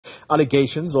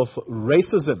Allegations of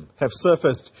racism have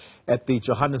surfaced at the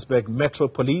Johannesburg Metro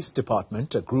Police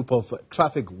Department. A group of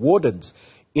traffic wardens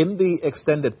in the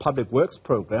Extended Public Works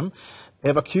Program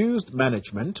have accused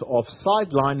management of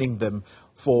sidelining them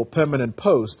for permanent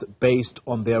posts based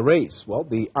on their race. Well,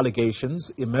 the allegations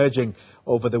emerging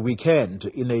over the weekend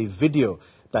in a video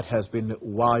that has been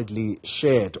widely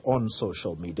shared on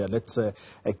social media. Let's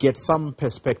get some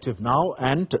perspective now.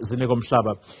 And Zinigo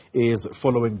Mhlaba is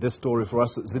following this story for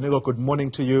us. Zinigo, good morning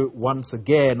to you once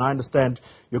again. I understand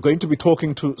you're going to be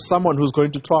talking to someone who's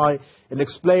going to try and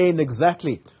explain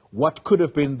exactly what could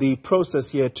have been the process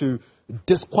here to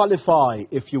disqualify,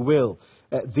 if you will,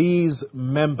 these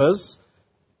members.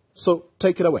 So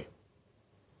take it away.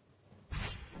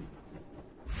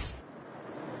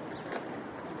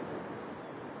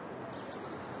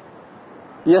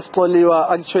 Yes, Paul, you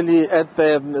are actually at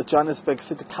the Johannesburg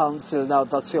City Council now.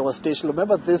 That's where our station.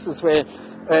 Remember, this is where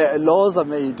laws are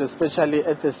made, especially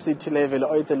at the city level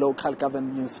or at the local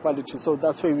government municipality. So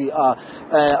that's where we are.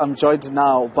 I'm joined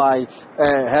now by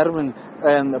Herman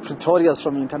Pretorius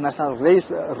from International Race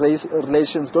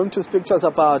Relations, going to speak to us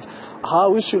about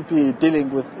how we should be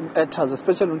dealing with matters,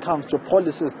 especially when it comes to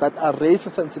policies that are race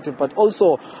sensitive, but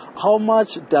also how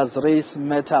much does race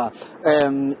matter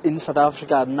in South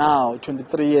Africa now,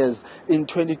 23 years, in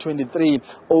 2023,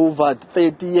 over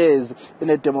 30 years in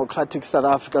a democratic South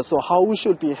Africa. So how we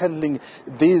should be handling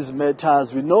these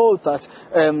matters. We know that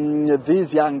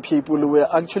these young people were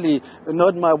actually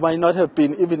might not have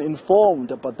been even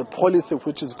informed about the policy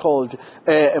which is called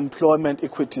employment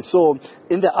equity. So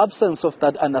in the absence of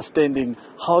that understanding,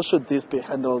 how should this be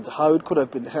handled, how it could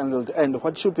have been handled, and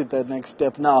what should be the next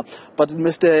step now? But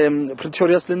Mr.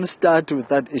 Pretorius, let me start with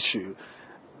that issue.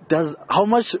 How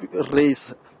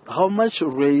much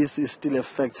race is still a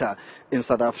factor in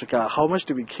South Africa? How much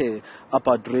do we care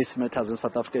about race matters in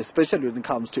South Africa, especially when it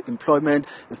comes to employment,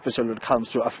 especially when it comes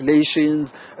to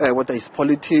affiliations, whether it's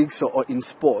politics or in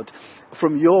sport?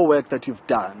 From your work that you've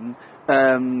done,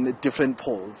 different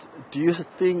polls, do you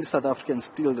think South Africans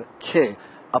still care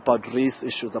about race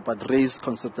issues, about race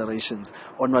considerations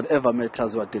on whatever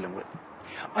matters we're dealing with?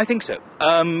 I think so,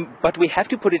 but we have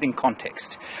to put it in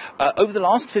context. Over the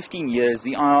last 15 years,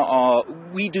 the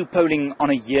IRR, we do polling on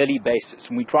a yearly basis,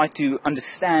 and we try to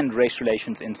understand race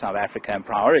relations in South Africa and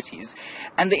priorities.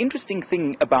 And the interesting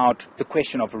thing about the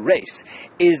question of race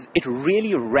is it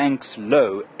really ranks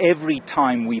low every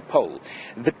time we poll.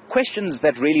 The questions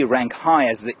that really rank high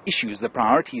as the issues, the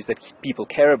priorities that people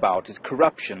care about is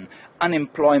corruption,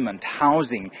 unemployment,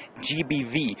 housing,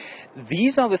 GBV.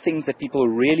 These are the things that people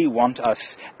really want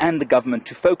us and the government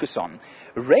to focus on.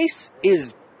 Race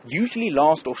is usually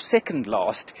last or second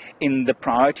last in the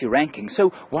priority ranking.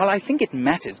 So while I think it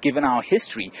matters, given our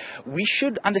history, we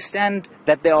should understand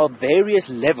that there are various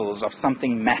levels of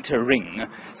something mattering.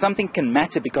 Something can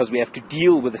matter because we have to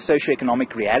deal with the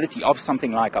socioeconomic reality of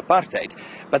something like apartheid,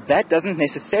 but that doesn't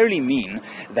necessarily mean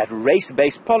that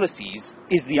race-based policies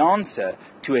is the answer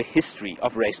to a history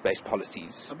of race-based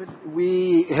policies.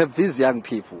 We have these young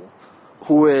people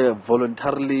who were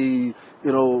voluntarily,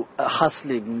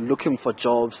 hustling, looking for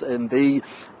jobs, and they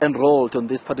enrolled on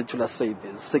this particular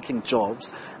service, seeking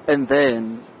jobs. And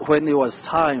then when it was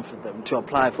time for them to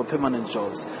apply for permanent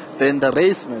jobs, then the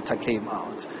race matter came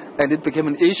out, and it became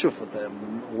an issue for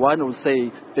them. One would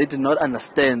say they did not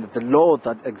understand the law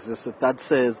that existed that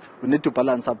says we need to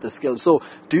balance up the scale. So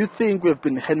do you think we've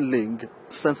been handling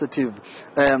sensitive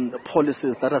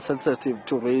policies that are sensitive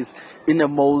to race in a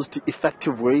most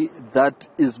effective way that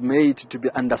is made to be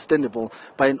understandable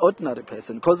by an ordinary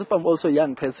person? Because if I'm also a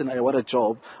young person, I want a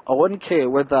job, I won't care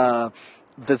whether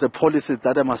there's a policy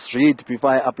that I must read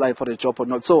before I apply for a job or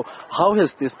not. So how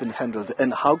has this been handled,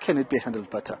 and how can it be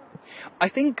handled better? I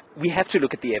think we have to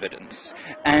look at the evidence.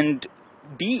 And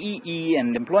BEE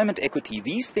and employment equity,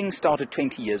 these things started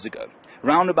 20 years ago.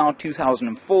 Round about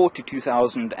 2004 to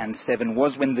 2007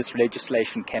 was when this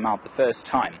legislation came out the first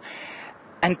time.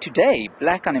 And today,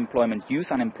 black unemployment,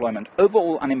 youth unemployment,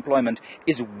 overall unemployment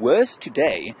is worse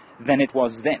today than it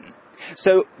was then.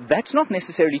 So that's not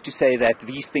necessarily to say that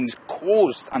these things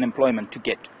caused unemployment to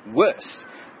get worse,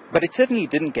 but it certainly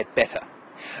didn't get better.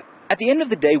 At the end of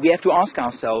the day, we have to ask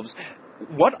ourselves,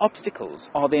 what obstacles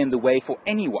are there in the way for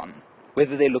anyone,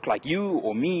 whether they look like you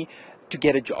or me, to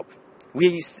get a job?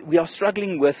 We are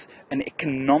struggling with an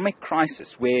economic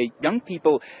crisis where young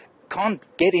people can't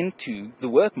get into the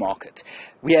work market.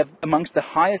 We have amongst the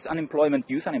highest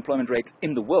youth unemployment rates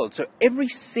in the world. So every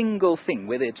single thing,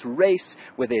 whether it's race,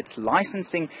 whether it's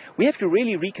licensing, we have to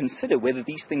really reconsider whether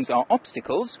these things are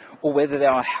obstacles or whether they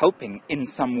are helping in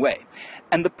some way.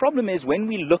 And the problem is when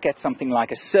we look at something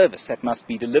like a service that must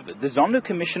be delivered, the Zondo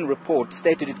Commission report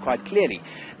stated it quite clearly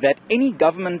that any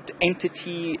government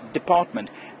entity, department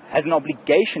has an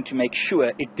obligation to make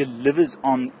sure it delivers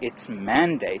on its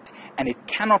mandate, and it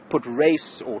cannot put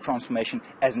race or transformation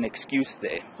as an excuse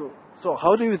there. So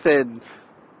how do you then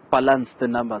balance the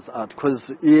numbers out?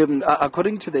 Because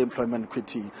according to the employment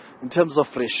equity, in terms of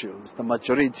ratios, the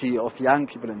majority of young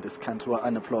people in this country who are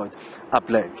unemployed are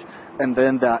black. And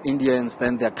then there are Indians,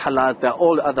 then there are colors, there are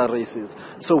all other races.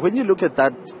 So when you look at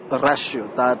that ratio,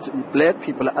 that black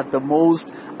people are the most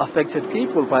affected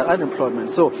people by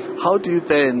unemployment. So how do you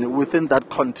then, within that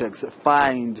context,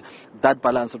 find that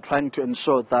balance of trying to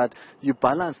ensure that you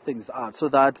balance things out so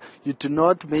that you do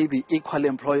not maybe equally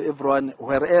employ everyone,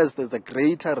 whereas there's a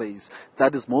greater race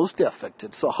that is mostly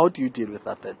affected? So how do you deal with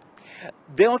that then?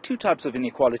 There are two types of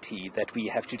inequality that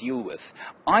we have to deal with.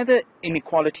 Either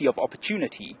inequality of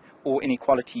opportunity or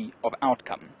inequality of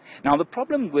outcome. Now, the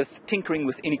problem with tinkering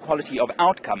with inequality of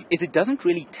outcome is it doesn't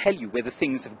really tell you whether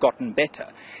things have gotten better.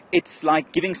 It's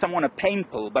like giving someone a pain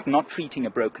pill but not treating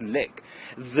a broken leg.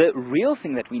 The real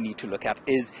thing that we need to look at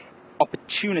is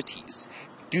opportunities.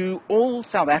 Do all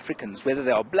South Africans, whether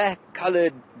they are black,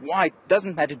 colored, white,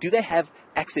 doesn't matter, do they have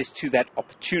access to that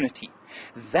opportunity?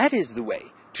 That is the way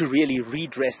to really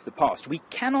redress the past. We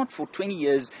cannot for 20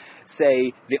 years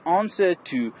say the answer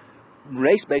to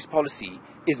race-based policy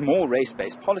is more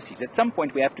race-based policies. At some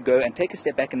point we have to go and take a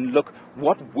step back and look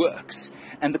what works.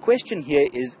 And the question here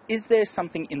is there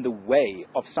something in the way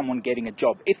of someone getting a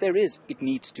job? If there is, it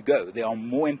needs to go. There are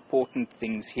more important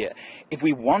things here. If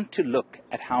we want to look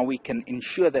at how we can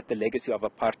ensure that the legacy of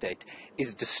apartheid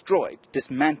is destroyed,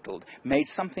 dismantled, made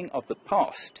something of the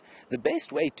past, the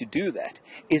best way to do that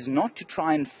is not to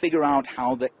try and figure out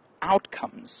how the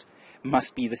outcomes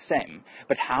must be the same,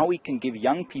 but how we can give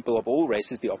young people of all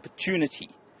races the opportunity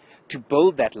to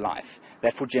build that life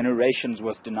that for generations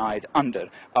was denied under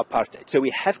apartheid. So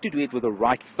we have to do it with the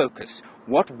right focus.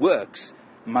 What works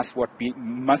must be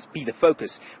the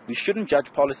focus. We shouldn't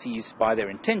judge policies by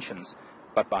their intentions,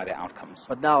 but by their outcomes.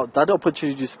 But now, that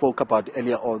opportunity you spoke about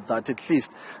earlier on, that at least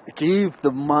give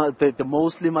the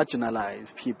mostly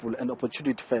marginalized people an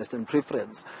opportunity first and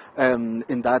preference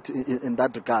in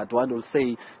that regard. One will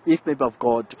say, if maybe I've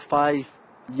got 5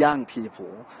 young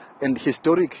people, and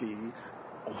historically,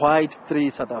 white 3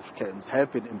 South Africans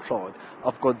have been employed.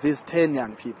 I've got these 10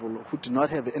 young people who do not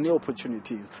have any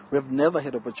opportunities. We have never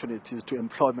had opportunities to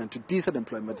employment, to decent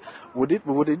employment. Would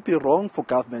it be wrong for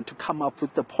government to come up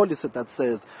with a policy that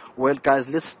says, well, guys,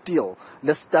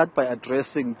 let's start by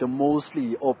addressing the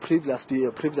mostly or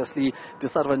previously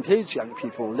disadvantaged young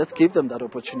people. Let's give them that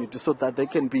opportunity so that they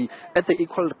can be at the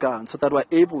equal ground, so that we're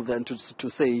able then to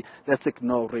say, let's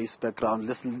ignore race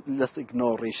background, let's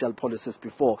ignore racial policies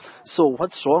before. So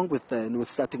what's wrong with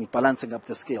starting balancing up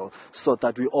the scale so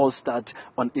that we all start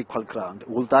on equal ground?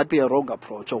 Will that be a wrong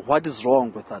approach, or what is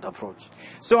wrong with that approach?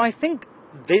 So I think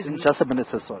there's just a minute,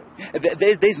 sorry.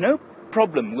 There's no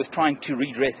problem with trying to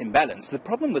redress imbalance. The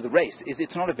problem with race is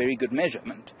it's not a very good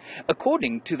measurement.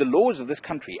 According to the laws of this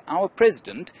country, our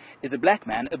president is a black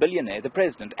man, a billionaire, the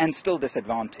president, and still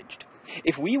disadvantaged.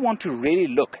 If we want to really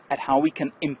look at how we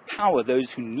can empower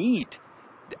those who need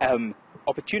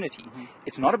opportunity,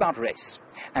 it's not about race.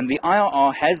 And the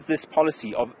IRR has this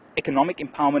policy of economic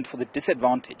empowerment for the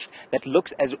disadvantaged that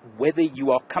looks as whether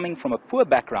you are coming from a poor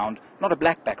background, not a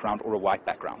black background or a white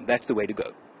background. That's the way to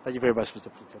go. Thank you very much,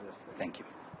 Mr. Pretorius. Thank you.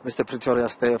 Mr.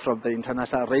 Pretorius there from the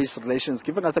International Race Relations,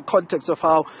 giving us a context of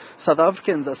how South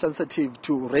Africans are sensitive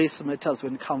to race matters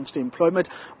when it comes to employment,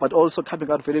 but also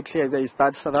coming out very clear is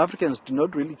that South Africans do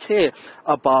not really care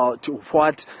about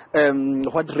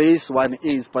what race one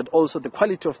is, but also the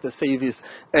quality of the service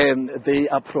they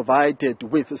are provided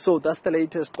with. So that's the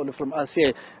latest from us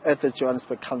here at the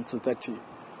Johannesburg Council. Back to you.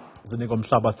 Zinigo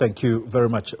Mhlaba, thank you very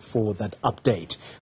much for that update.